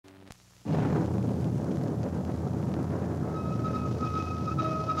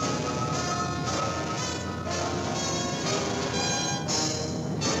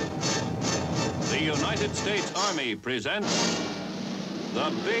United States Army presents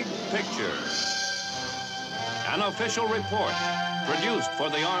The Big Picture, an official report produced for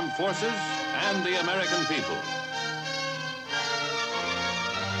the armed forces and the American people.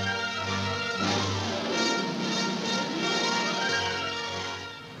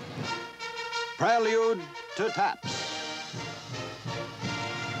 Prelude to Taps.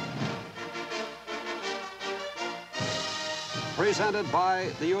 Presented by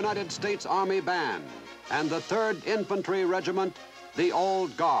the United States Army Band and the 3rd Infantry Regiment, the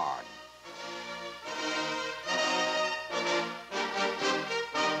Old Guard.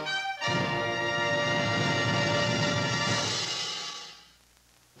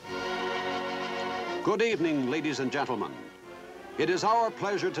 Good evening, ladies and gentlemen. It is our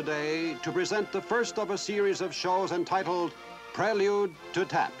pleasure today to present the first of a series of shows entitled Prelude to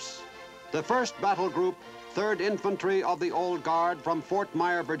Taps. The 1st Battle Group, 3rd Infantry of the Old Guard from Fort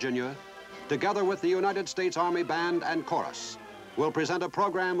Myer, Virginia, together with the United States Army Band and Chorus, will present a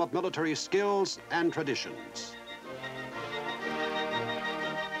program of military skills and traditions.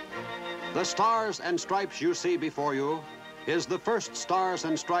 The Stars and Stripes you see before you is the first Stars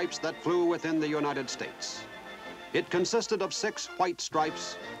and Stripes that flew within the United States. It consisted of 6 white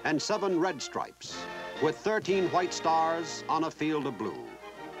stripes and 7 red stripes, with 13 white stars on a field of blue.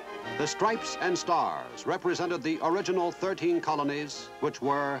 The stripes and stars represented the original 13 colonies, which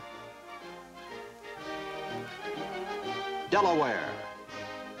were Delaware,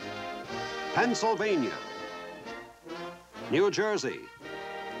 Pennsylvania, New Jersey,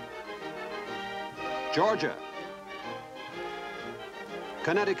 Georgia,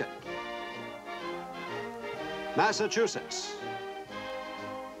 Connecticut, Massachusetts,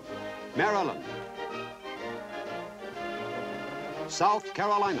 Maryland, South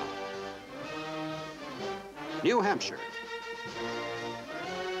Carolina, New Hampshire,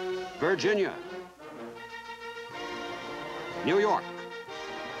 Virginia, New York,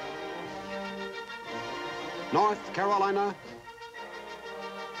 North Carolina,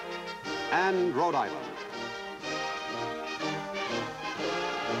 and Rhode Island.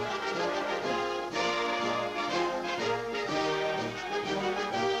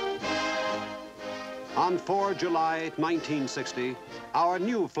 On 4 July 1960, our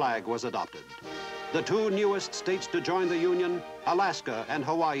new flag was adopted. The 2 newest states to join the Union, Alaska and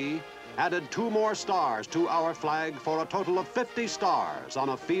Hawaii, added 2 more stars to our flag for a total of 50 stars on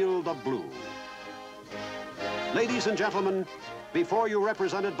a field of blue. Ladies and gentlemen, before you,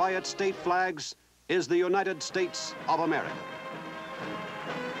 represented by its state flags, is the United States of America.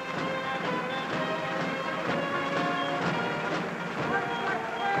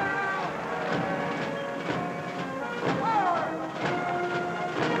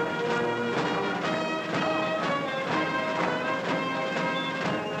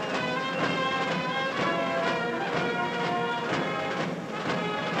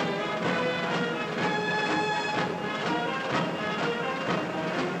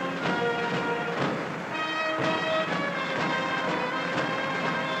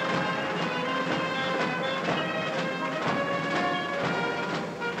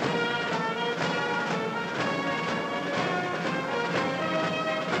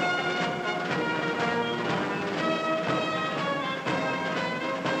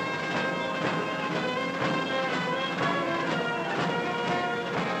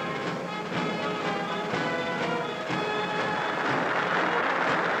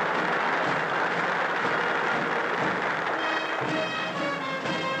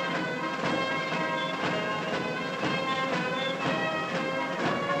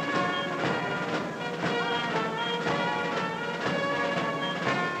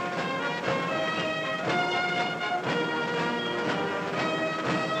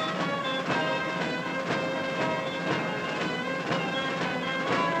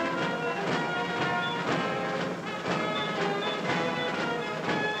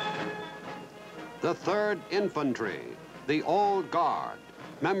 The 3rd Infantry, the Old Guard,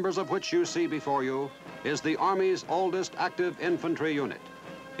 members of which you see before you, is the Army's oldest active infantry unit.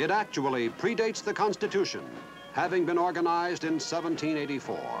 It actually predates the Constitution, having been organized in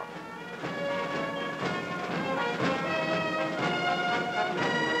 1784.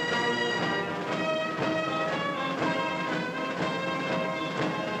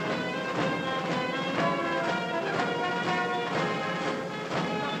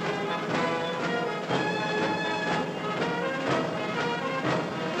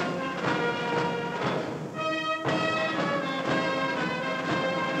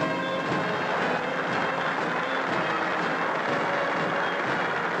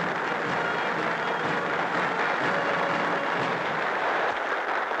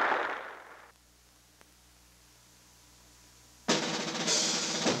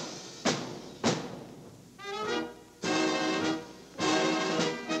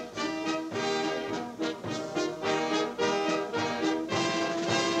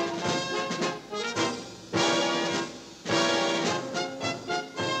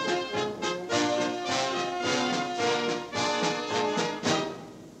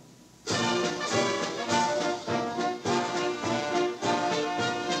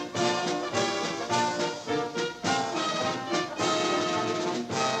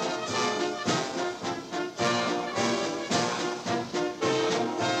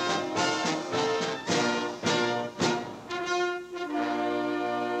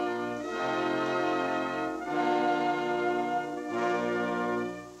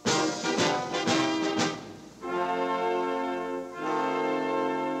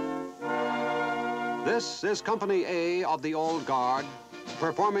 This is Company A of the Old Guard,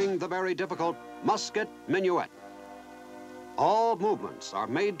 performing the very difficult musket minuet. All movements are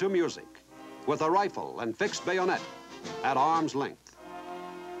made to music, with a rifle and fixed bayonet at arm's length.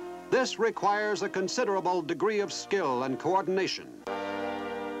 This requires a considerable degree of skill and coordination.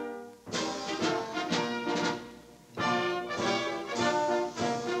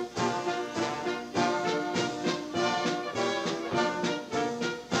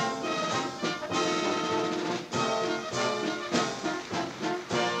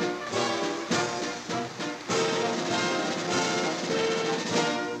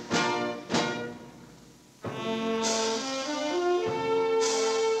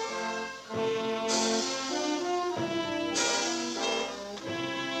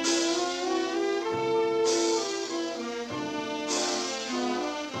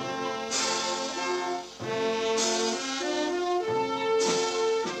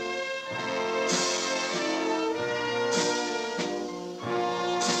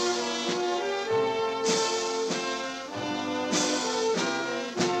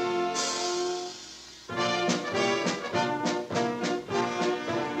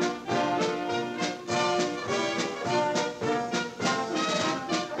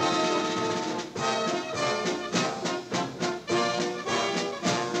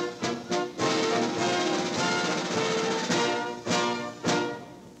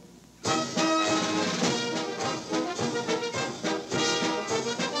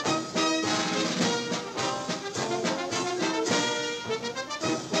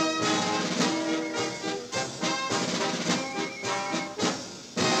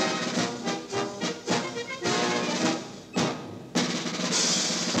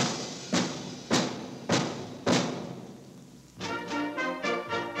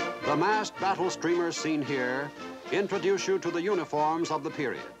 The massed battle streamers seen here introduce you to the uniforms of the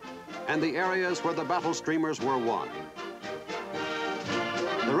period and the areas where the battle streamers were won.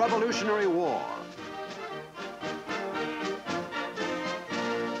 The Revolutionary War.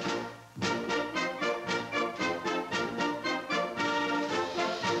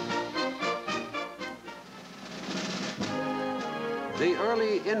 The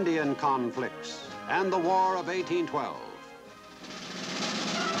early Indian conflicts and the War of 1812.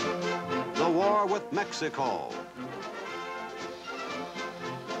 The war with Mexico.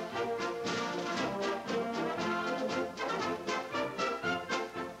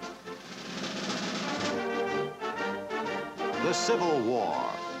 The Civil War.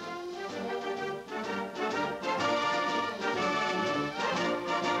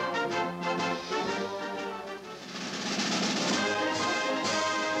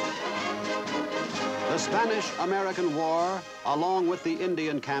 The Spanish-American War, along with the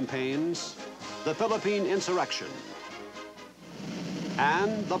Indian campaigns, the Philippine Insurrection,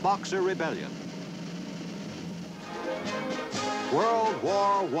 and the Boxer Rebellion. World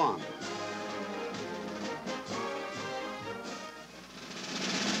War I.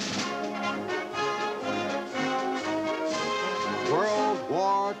 World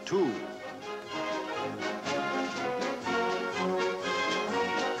War II.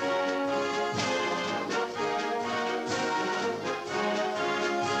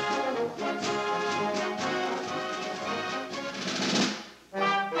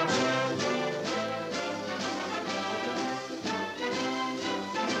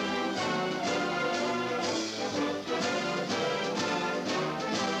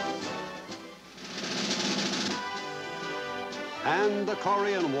 And the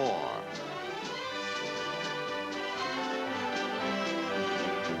Korean War.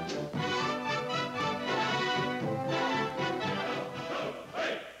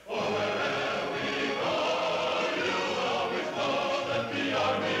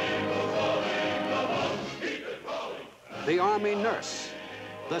 The Army nurse,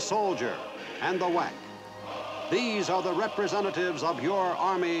 the soldier, and the WAC. These are the representatives of your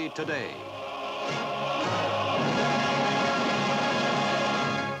Army today.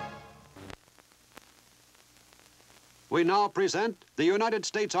 We now present the United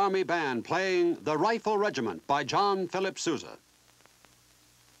States Army Band playing The Rifle Regiment by John Philip Sousa.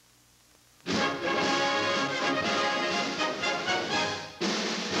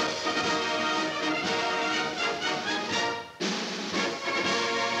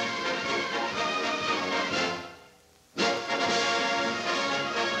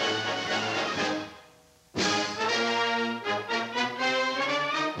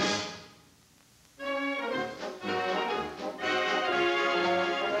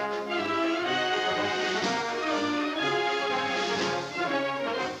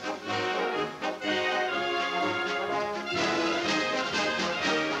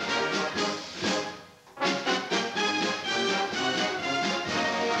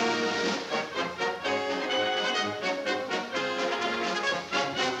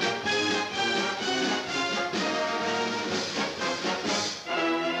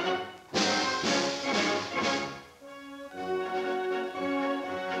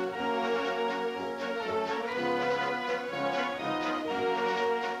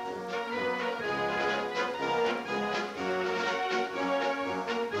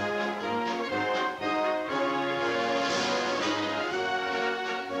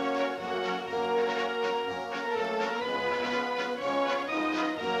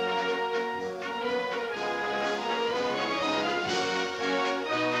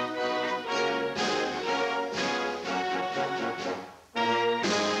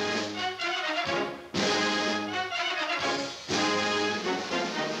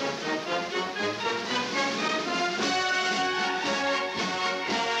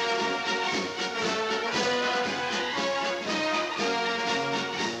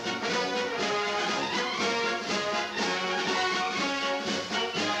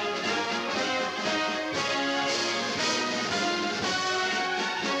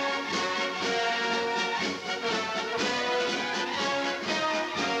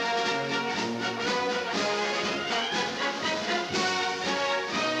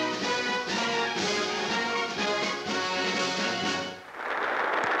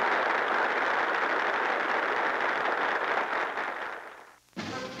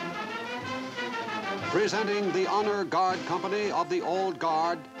 presenting the Honor Guard Company of the Old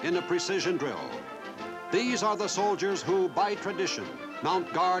Guard in a precision drill. These are the soldiers who, by tradition,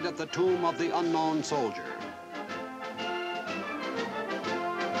 mount guard at the tomb of the unknown soldier.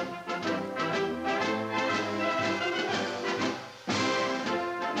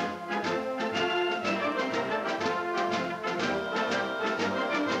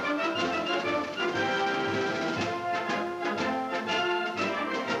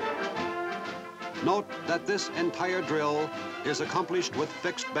 Note that this entire drill is accomplished with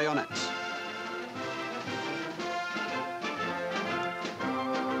fixed bayonets.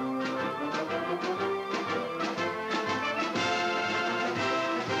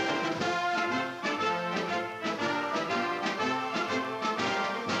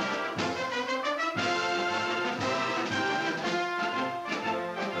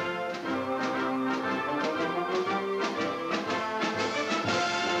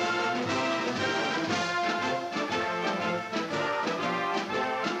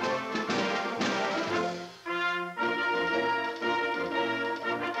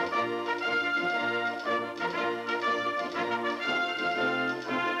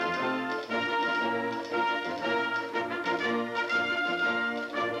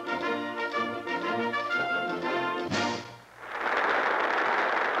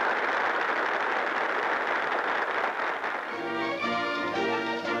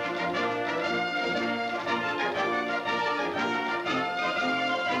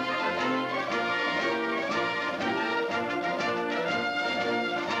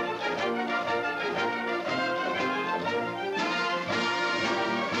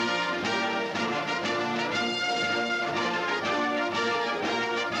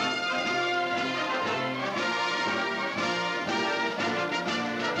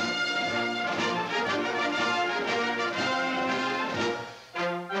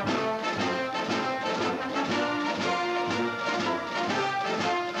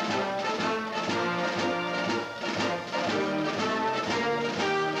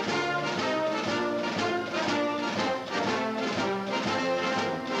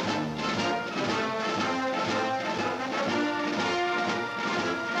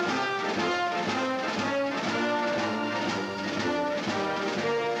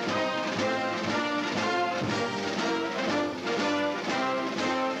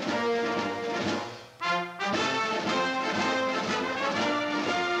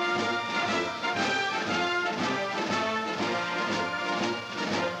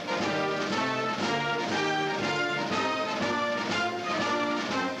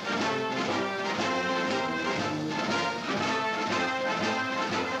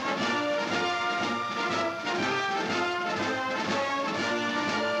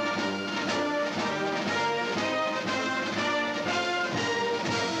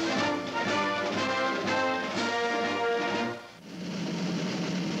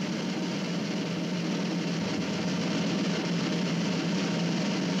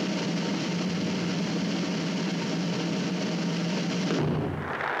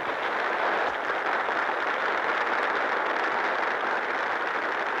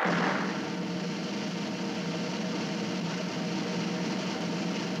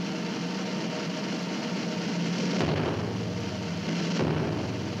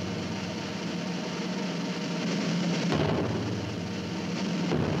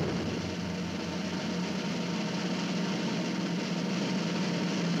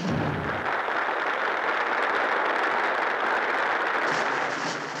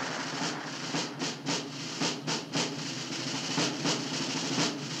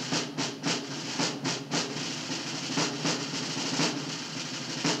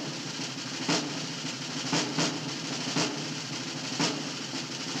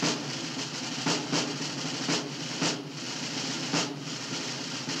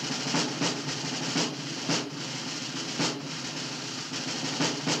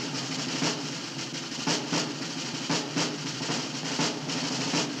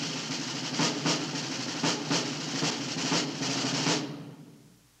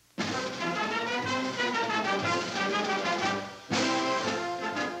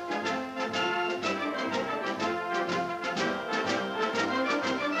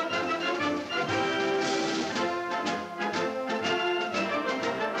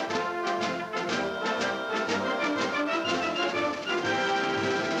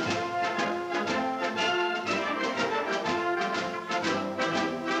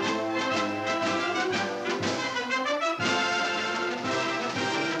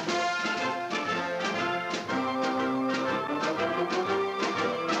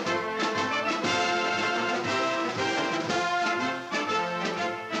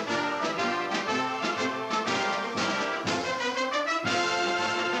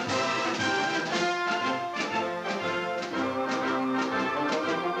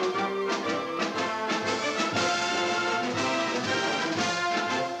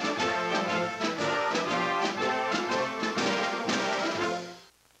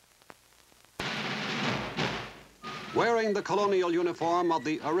 Wearing the colonial uniform of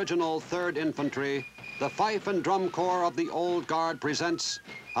the original 3rd Infantry, the Fife and Drum Corps of the Old Guard presents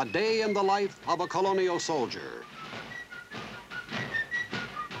A Day in the Life of a Colonial Soldier.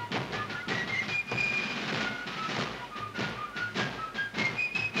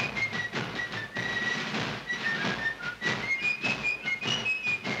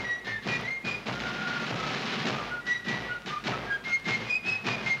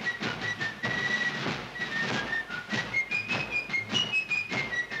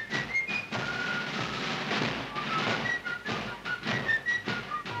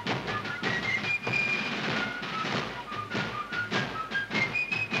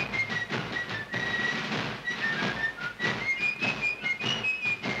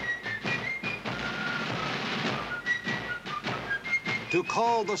 To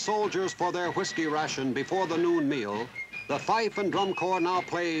call the soldiers for their whiskey ration before the noon meal, the Fife and Drum Corps now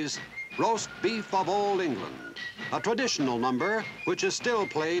plays Roast Beef of Old England, a traditional number which is still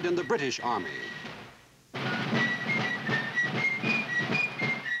played in the British Army.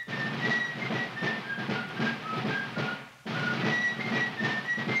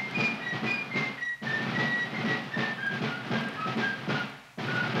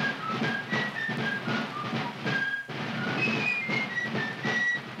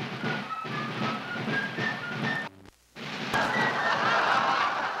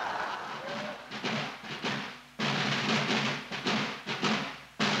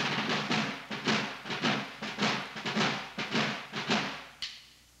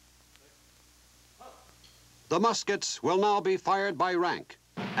 The muskets will now be fired by rank,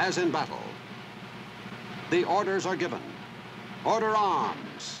 as in battle. The orders are given. Order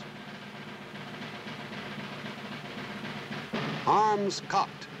arms. Arms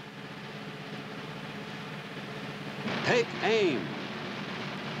cocked. Take aim.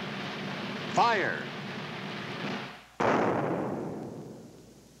 Fire.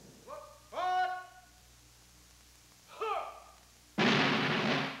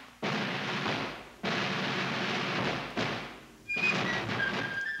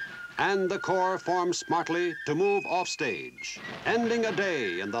 And the Corps forms smartly to move off stage, ending a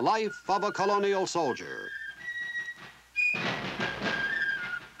day in the life of a colonial soldier.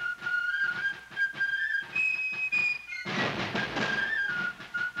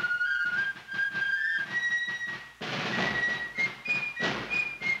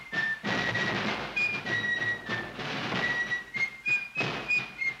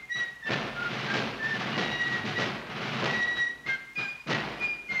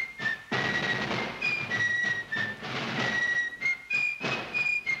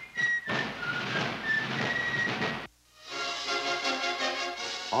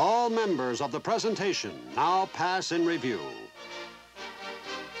 All members of the presentation now pass in review.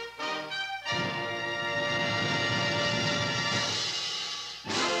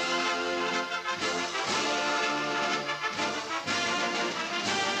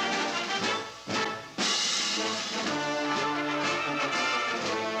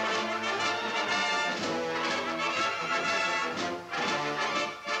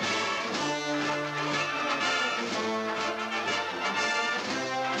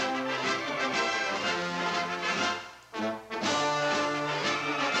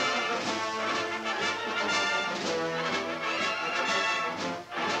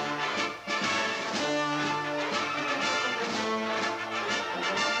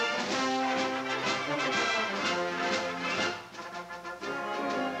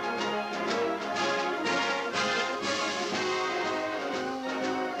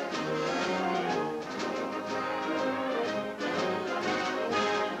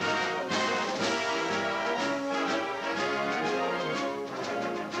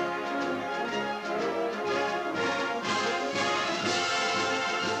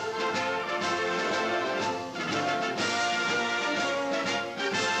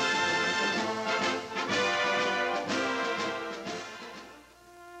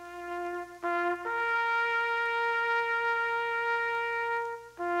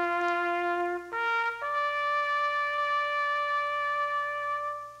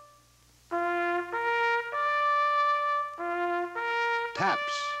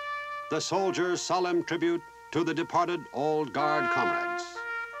 Taps, the soldier's solemn tribute to the departed Old Guard comrades.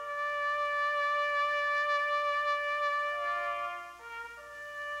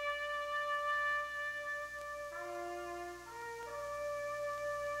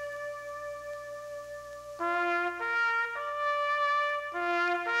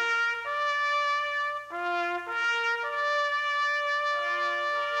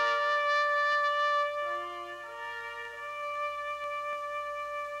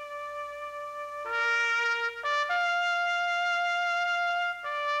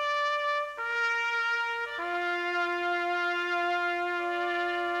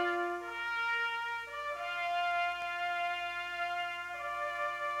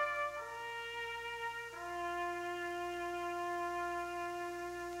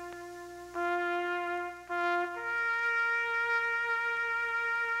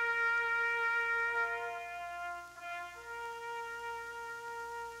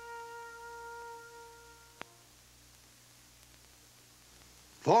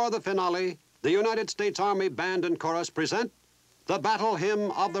 For the finale, the United States Army Band and Chorus present the Battle Hymn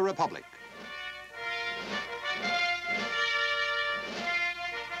of the Republic.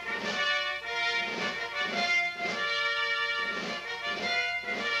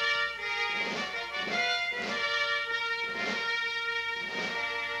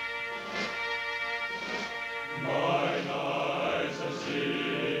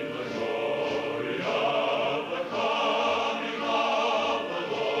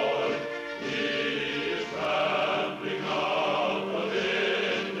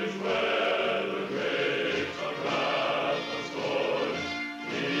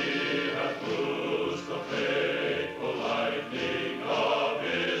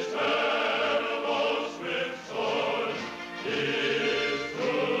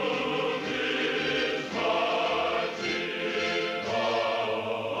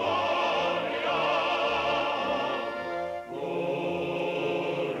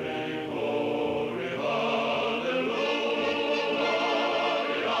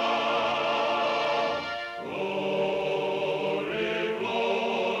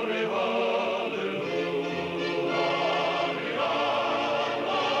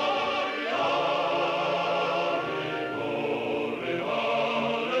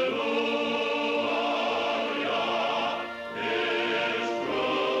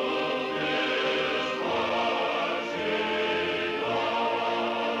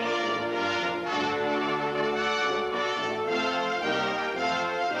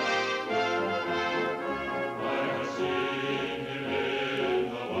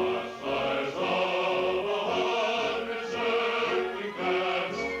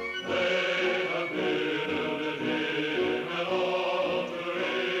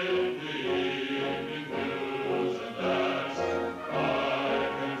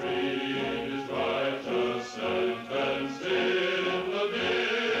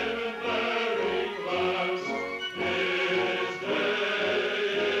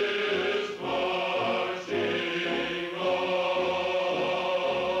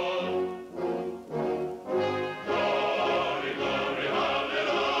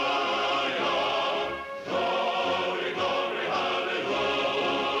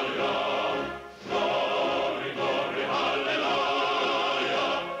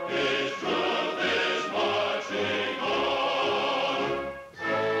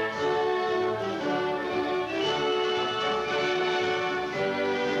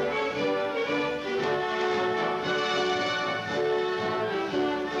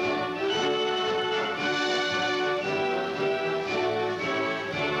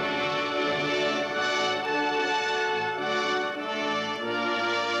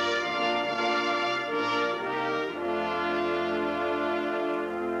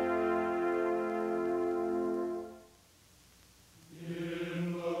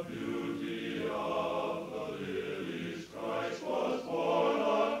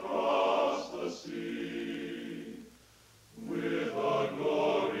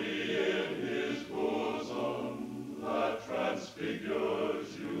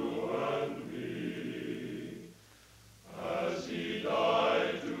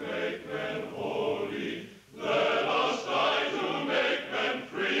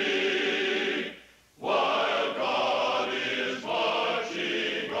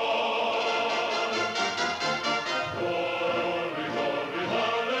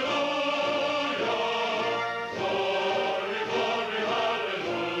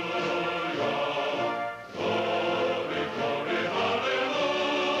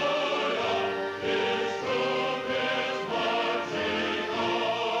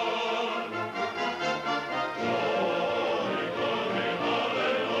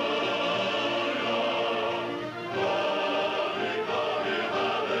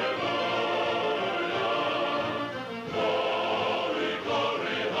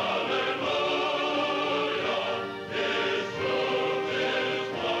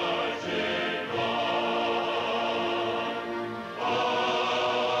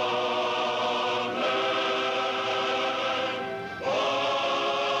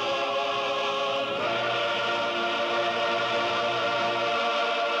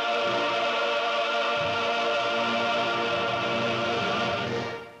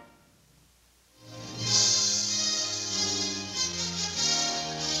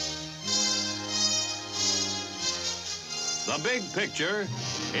 The Big Picture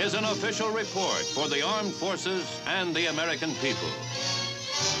is an official report for the armed forces and the American people.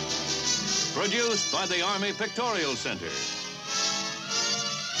 Produced by the Army Pictorial Center.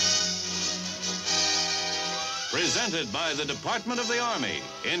 Presented by the Department of the Army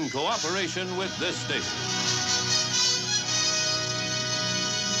in cooperation with this station.